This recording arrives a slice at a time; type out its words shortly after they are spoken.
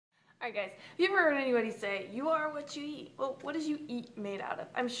Alright guys, have you ever heard anybody say, you are what you eat? Well, what is you eat made out of?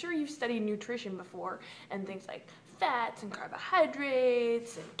 I'm sure you've studied nutrition before and things like fats and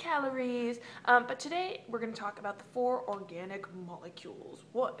carbohydrates and calories, but today we're going to talk about the 4 organic molecules.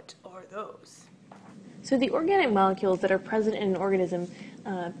 What are those? So the organic molecules that are present in an organism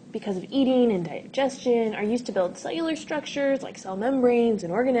because of eating and digestion are used to build cellular structures like cell membranes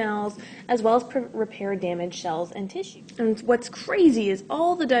and organelles, as well as repair damaged cells and tissue. And what's crazy is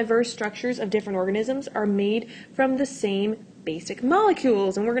all the diverse structures of different organisms are made from the same basic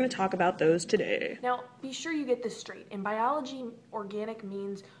molecules, and we're going to talk about those today. Now, be sure you get this straight. In biology, organic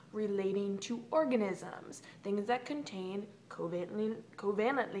means relating to organisms, things that contain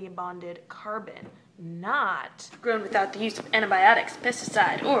covalently bonded carbon, not grown without the use of antibiotics,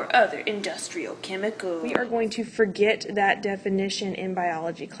 pesticide, or other industrial chemicals. We are going to forget that definition in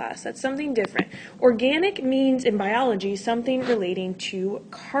biology class. That's something different. Organic means in biology something relating to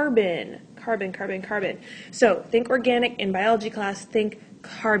carbon. Carbon. So think organic in biology class, think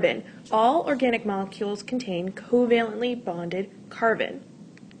carbon. All organic molecules contain covalently bonded carbon.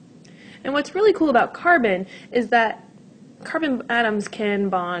 And what's really cool about carbon is that carbon atoms can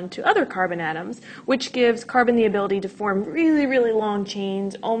bond to other carbon atoms, which gives carbon the ability to form really long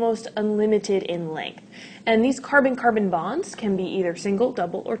chains, almost unlimited in length. And these carbon-carbon bonds can be either single,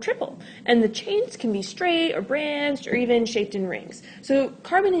 double, or triple. And the chains can be straight or branched or even shaped in rings. So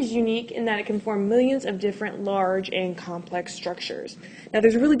carbon is unique in that it can form millions of different large and complex structures. Now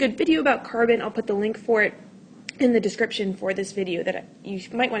there's a really good video about carbon. I'll put the link for it in the description for this video that you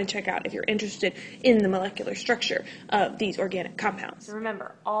might want to check out if you're interested in the molecular structure of these organic compounds. So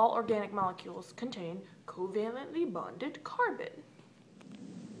remember, all organic molecules contain covalently bonded carbon.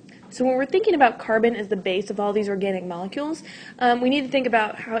 So when we're thinking about carbon as the base of all these organic molecules, we need to think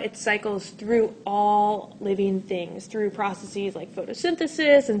about how it cycles through all living things, through processes like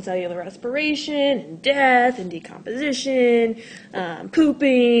photosynthesis and cellular respiration and death and decomposition,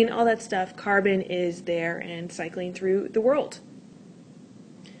 pooping, all that stuff. Carbon is there and cycling through the world.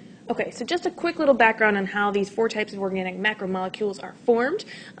 Okay, so just a quick little background on how these 4 types of organic macromolecules are formed.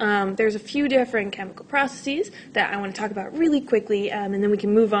 There's a few different chemical processes that I want to talk about really quickly, and then we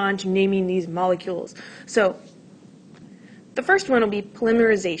can move on to naming these molecules. So the first one will be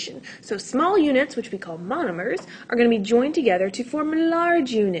polymerization. So small units, which we call monomers, are going to be joined together to form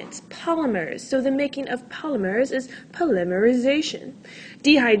large units, polymers. So the making of polymers is polymerization.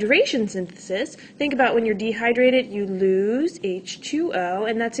 Dehydration synthesis, think about when you're dehydrated, you lose H2O,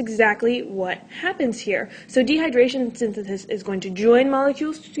 and that's exactly what happens here. So dehydration synthesis is going to join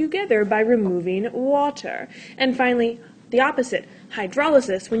molecules together by removing water. And finally, the opposite,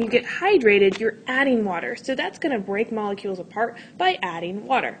 hydrolysis. When you get hydrated, you're adding water. So that's going to break molecules apart by adding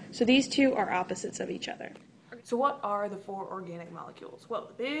water. So these two are opposites of each other. So what are the 4 organic molecules? Well,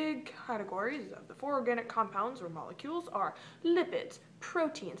 the big categories of the 4 organic compounds or molecules are lipids,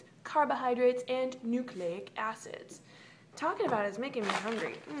 proteins, carbohydrates, and nucleic acids. Talking about it is making me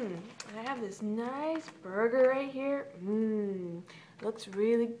hungry. And I have this nice burger right here. Looks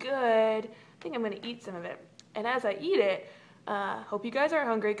really good. I think I'm going to eat some of it. And as I eat it, hope you guys are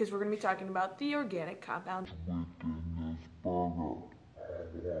hungry because we're going to be talking about the organic compound within this burger.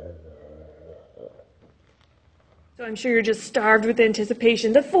 So I'm sure you're just starved with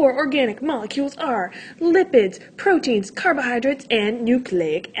anticipation. The 4 organic molecules are lipids, proteins, carbohydrates, and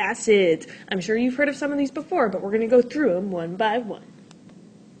nucleic acids. I'm sure you've heard of some of these before, but we're going to go through them one by one.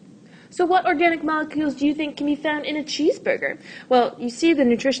 So what organic molecules do you think can be found in a cheeseburger? Well, you see the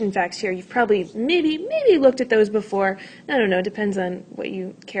nutrition facts here. You've probably maybe looked at those before. I don't know, depends on what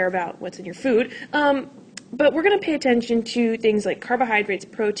you care about, what's in your food. But we're going to pay attention to things like carbohydrates,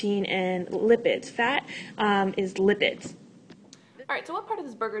 protein, and lipids. Fat is lipids. Alright, so what part of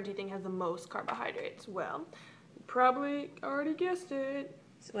this burger do you think has the most carbohydrates? Well, you probably already guessed it.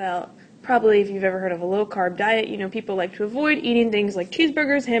 Well, probably if you've ever heard of a low-carb diet, you know people like to avoid eating things like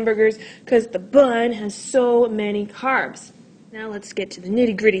cheeseburgers, hamburgers, because the bun has so many carbs. Now let's get to the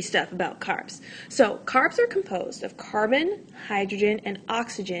nitty-gritty stuff about carbs. So carbs are composed of carbon, hydrogen, and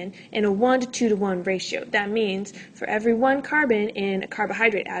oxygen in a 1 to 2 to 1 ratio. That means for every 1 carbon in a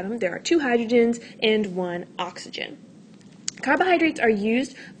carbohydrate atom, there are 2 hydrogens and 1 oxygen. Carbohydrates are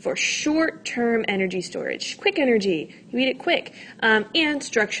used for short-term energy storage, quick energy, you eat it quick, and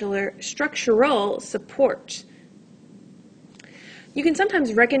structural support. You can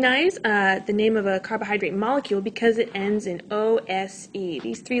sometimes recognize the name of a carbohydrate molecule because it ends in OSE.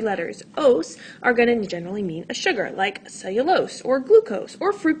 These 3 letters, OS, are going to generally mean a sugar, like cellulose, or glucose,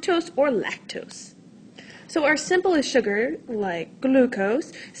 or fructose, or lactose. So our simplest sugar, like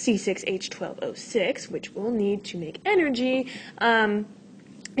glucose, C6H12O6, which we'll need to make energy,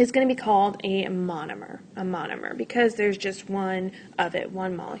 is going to be called a monomer, because there's just one of it,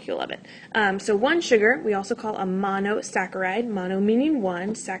 one molecule of it. So one sugar we also call a monosaccharide, mono meaning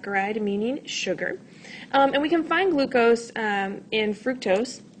one, saccharide meaning sugar. And we can find glucose in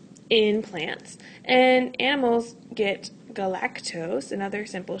fructose in plants, and animals get galactose, another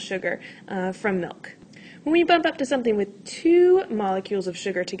simple sugar, from milk. When we bump up to something with two molecules of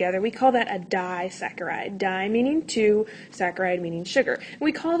sugar together, we call that a disaccharide. Di meaning two, saccharide meaning sugar. And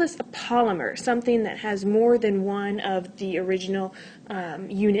we call this a polymer, something that has more than one of the original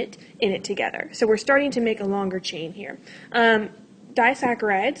unit in it together. So we're starting to make a longer chain here.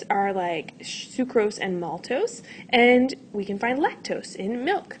 Disaccharides are like sucrose and maltose, and we can find lactose in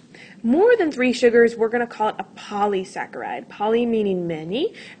milk. More than three sugars, we're going to call it a polysaccharide. Poly meaning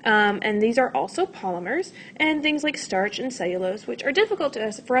many, and these are also polymers, and things like starch and cellulose, which are difficult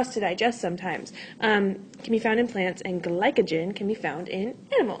for us to digest sometimes, can be found in plants, and glycogen can be found in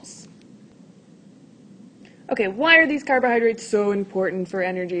animals. Okay, why are these carbohydrates so important for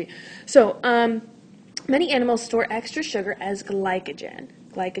energy? So, many animals store extra sugar as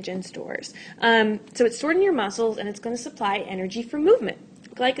glycogen stores. So it's stored in your muscles, and it's going to supply energy for movement.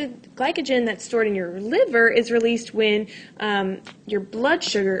 Glycogen that's stored in your liver is released when your blood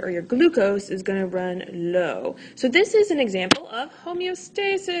sugar or your glucose is going to run low. So this is an example of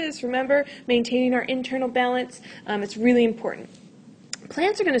homeostasis. Remember, maintaining our internal balance, it's really important.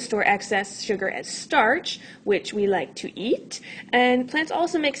 Plants are going to store excess sugar as starch, which we like to eat, and plants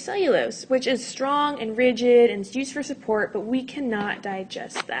also make cellulose, which is strong and rigid and it's used for support, but we cannot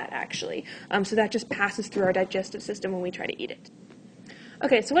digest that actually. So that just passes through our digestive system when we try to eat it.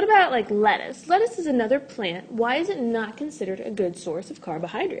 Okay, so what about like lettuce? Lettuce is another plant. Why is it not considered a good source of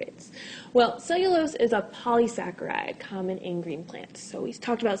carbohydrates? Well, cellulose is a polysaccharide common in green plants. So we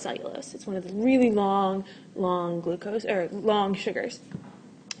talked about cellulose. It's one of the really long sugars.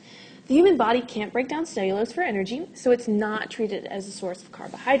 The human body can't break down cellulose for energy, so it's not treated as a source of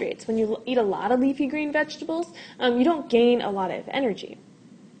carbohydrates. When you eat a lot of leafy green vegetables, you don't gain a lot of energy.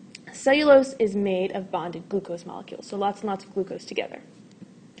 Cellulose is made of bonded glucose molecules, so lots and lots of glucose together.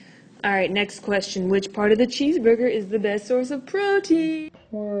 All right, next question. Which part of the cheeseburger is the best source of protein?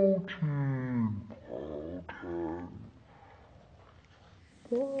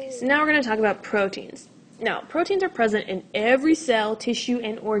 Okay, so now we're going to talk about proteins. Now, proteins are present in every cell, tissue,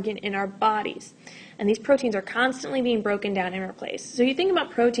 and organ in our bodies. And these proteins are constantly being broken down and replaced. So you think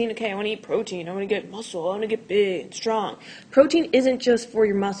about protein, okay, I want to eat protein, I want to get muscle, I want to get big and strong. Protein isn't just for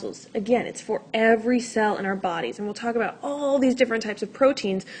your muscles. Again, it's for every cell in our bodies. And we'll talk about all these different types of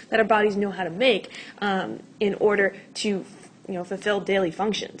proteins that our bodies know how to make in order to fulfill daily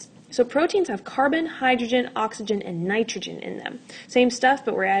functions. So proteins have carbon, hydrogen, oxygen, and nitrogen in them. Same stuff,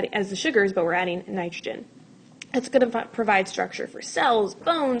 but we're adding as the sugars, but we're adding nitrogen. It's going to provide structure for cells,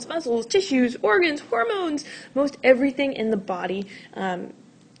 bones, muscles, tissues, organs, hormones. Most everything in the body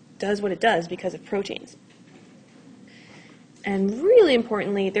does what it does because of proteins. And really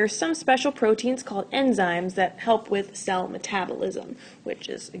importantly, there's some special proteins called enzymes that help with cell metabolism, which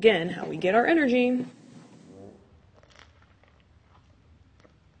is, again, how we get our energy.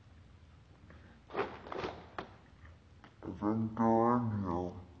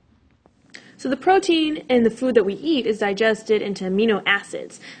 So the protein in the food that we eat is digested into amino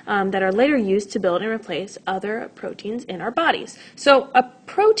acids that are later used to build and replace other proteins in our bodies. So a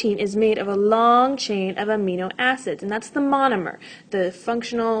protein is made of a long chain of amino acids, and that's the monomer, the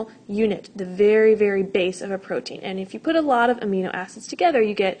functional unit, the very, very base of a protein. And if you put a lot of amino acids together,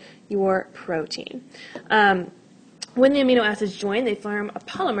 you get your protein. When the amino acids join, they form a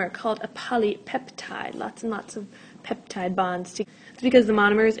polymer called a polypeptide, lots and lots of peptide bonds. It's because the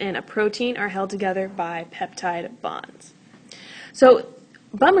monomers in a protein are held together by peptide bonds. So,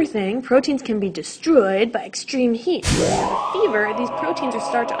 bummer thing, proteins can be destroyed by extreme heat. When you have a fever, these proteins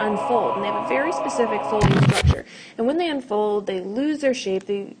start to unfold, and they have a very specific folding structure. And when they unfold, they lose their shape,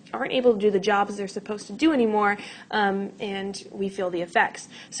 they aren't able to do the jobs they're supposed to do anymore, and we feel the effects.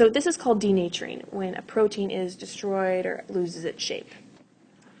 So this is called denaturing, when a protein is destroyed or loses its shape.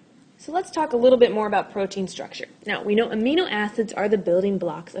 So let's talk a little bit more about protein structure. Now, we know amino acids are the building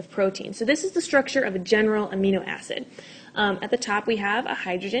blocks of protein. So this is the structure of a general amino acid. At the top, we have a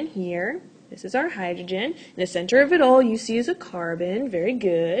hydrogen here. This is our hydrogen. In the center of it all, you see is a carbon. Very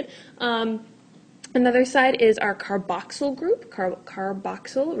good. Another side is our carboxyl group.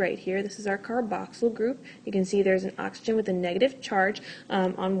 Carboxyl right here. This is our carboxyl group. You can see there's an oxygen with a negative charge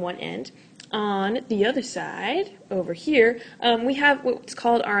on one end. On the other side, over here, we have what's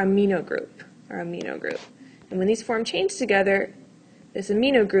called our amino group. And when these form chains together, this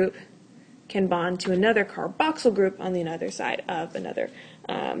amino group can bond to another carboxyl group on the other side of another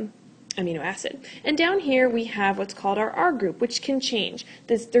amino acid. And down here we have what's called our R group, which can change.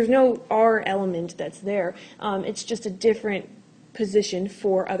 There's no R element that's there. It's just a different position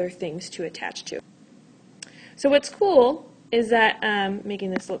for other things to attach to. So what's cool is that,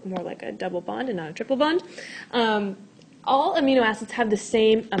 making this look more like a double bond and not a triple bond, all amino acids have the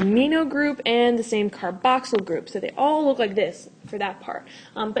same amino group and the same carboxyl group, so they all look like this for that part.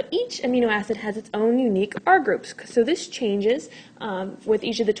 But each amino acid has its own unique R groups, so this changes with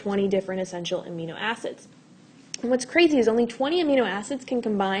each of the 20 different essential amino acids. And what's crazy is only 20 amino acids can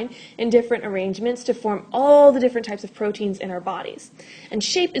combine in different arrangements to form all the different types of proteins in our bodies. And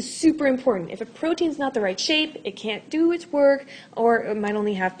shape is super important. If a protein's not the right shape, it can't do its work, or it might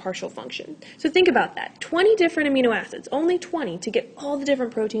only have partial function. So think about that. 20 different amino acids, only 20 to get all the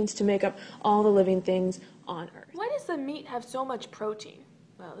different proteins to make up all the living things on Earth. Why does the meat have so much protein?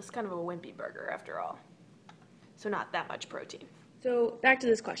 Well, it's kind of a wimpy burger after all. So not that much protein. So back to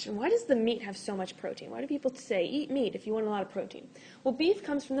this question, why does the meat have so much protein? Why do people say eat meat if you want a lot of protein? Well, beef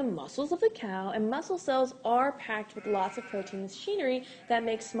comes from the muscles of the cow, and muscle cells are packed with lots of protein machinery that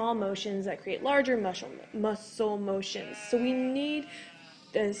makes small motions that create larger muscle motions. So we need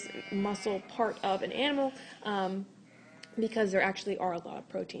this muscle part of an animal because there actually are a lot of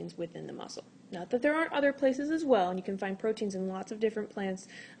proteins within the muscle. Not that there aren't other places as well, and you can find proteins in lots of different plants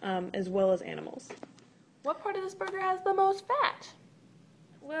as well as animals. What part of this burger has the most fat?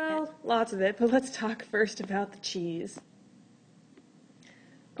 Well, lots of it, but let's talk first about the cheese.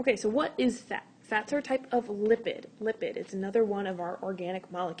 Okay, so what is fat? Fats are a type of lipid. Lipid, it's another one of our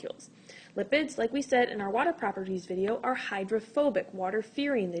organic molecules. Lipids, like we said in our water properties video, are hydrophobic,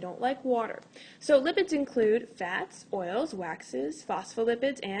 water-fearing. They don't like water. So lipids include fats, oils, waxes,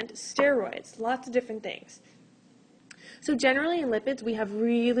 phospholipids, and steroids. Lots of different things. So generally in lipids, we have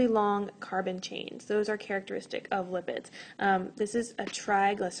really long carbon chains. Those are characteristic of lipids. This is a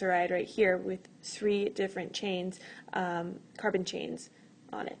triglyceride right here with 3 different chains, carbon chains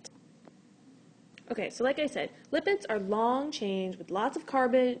on it. Okay, so like I said, lipids are long chains with lots of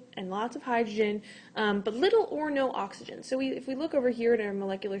carbon and lots of hydrogen, but little or no oxygen. So if we look over here at our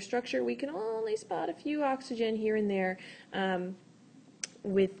molecular structure, we can only spot a few oxygen here and there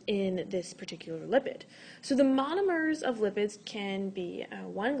within this particular lipid. So the monomers of lipids can be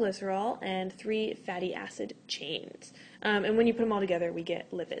 1 glycerol and 3 fatty acid chains. And when you put them all together, we get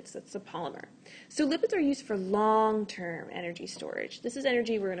lipids. That's a polymer. So lipids are used for long-term energy storage. This is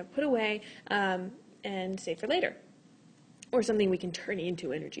energy we're going to put away and save for later, or something we can turn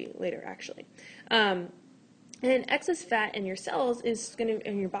into energy later, actually. And excess fat in your cells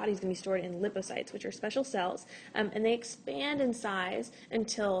in your body is going to be stored in lipocytes, which are special cells, and they expand in size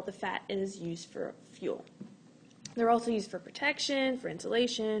until the fat is used for fuel. They're also used for protection, for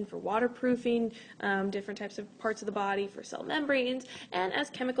insulation, for waterproofing, different types of parts of the body, for cell membranes, and as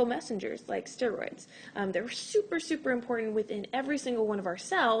chemical messengers like steroids. They're super, super important within every single one of our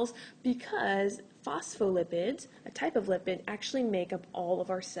cells because phospholipids, a type of lipid, actually make up all of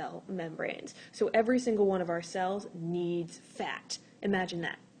our cell membranes. So every single one of our cells needs fat. Imagine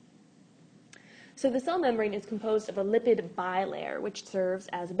that. So the cell membrane is composed of a lipid bilayer, which serves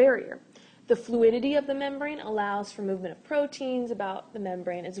as a barrier. The fluidity of the membrane allows for movement of proteins about the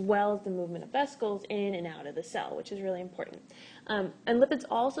membrane as well as the movement of vesicles in and out of the cell, which is really important. And lipids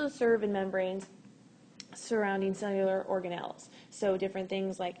also serve in membranes surrounding cellular organelles. So different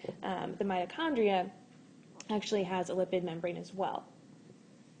things like the mitochondria actually has a lipid membrane as well.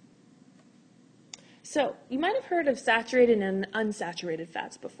 So you might have heard of saturated and unsaturated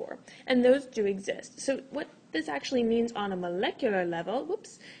fats before, and those do exist. So what this actually means on a molecular level,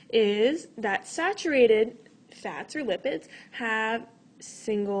 is that saturated fats or lipids have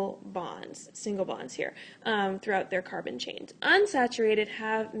single bonds here throughout their carbon chains. Unsaturated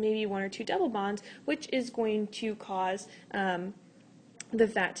have maybe 1 or 2 double bonds, which is going to cause the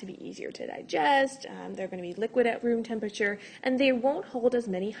fat to be easier to digest. They're going to be liquid at room temperature, and they won't hold as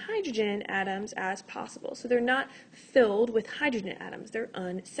many hydrogen atoms as possible. So they're not filled with hydrogen atoms. They're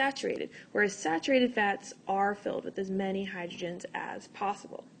unsaturated, whereas saturated fats are filled with as many hydrogens as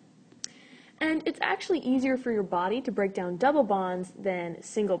possible. And it's actually easier for your body to break down double bonds than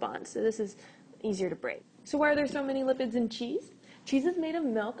single bonds. So this is easier to break. So why are there so many lipids in cheese? Cheese is made of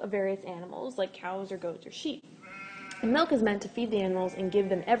milk of various animals like cows or goats or sheep. And milk is meant to feed the animals and give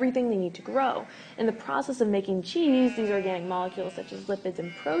them everything they need to grow. In the process of making cheese, these organic molecules such as lipids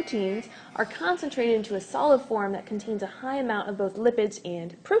and proteins are concentrated into a solid form that contains a high amount of both lipids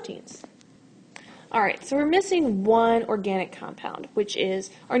and proteins. Alright, so we're missing one organic compound, which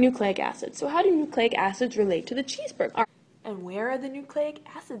is our nucleic acids. So how do nucleic acids relate to the cheeseburger? And where are the nucleic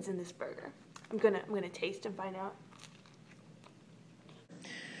acids in this burger? I'm gonna taste and find out.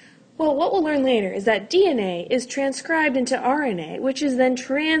 Well, what we'll learn later is that DNA is transcribed into RNA, which is then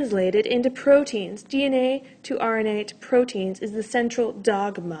translated into proteins. DNA to RNA to proteins is the central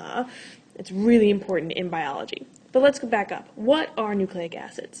dogma. It's really important in biology. But let's go back up. What are nucleic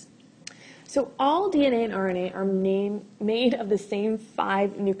acids? So all DNA and RNA are made of the same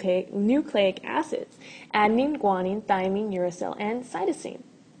 5 nucleic acids: adenine, guanine, thymine, uracil, and cytosine.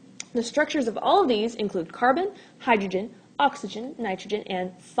 The structures of all of these include carbon, hydrogen, oxygen, nitrogen,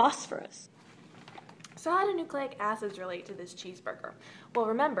 and phosphorus. So how do nucleic acids relate to this cheeseburger? Well,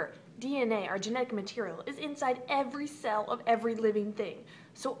 remember, DNA, our genetic material, is inside every cell of every living thing.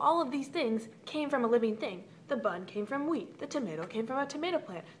 So all of these things came from a living thing. The bun came from wheat, the tomato came from a tomato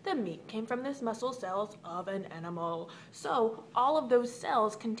plant, the meat came from the muscle cells of an animal. So all of those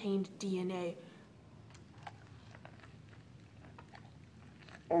cells contained DNA.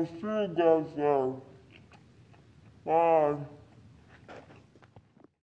 I'll see you guys there. Bye.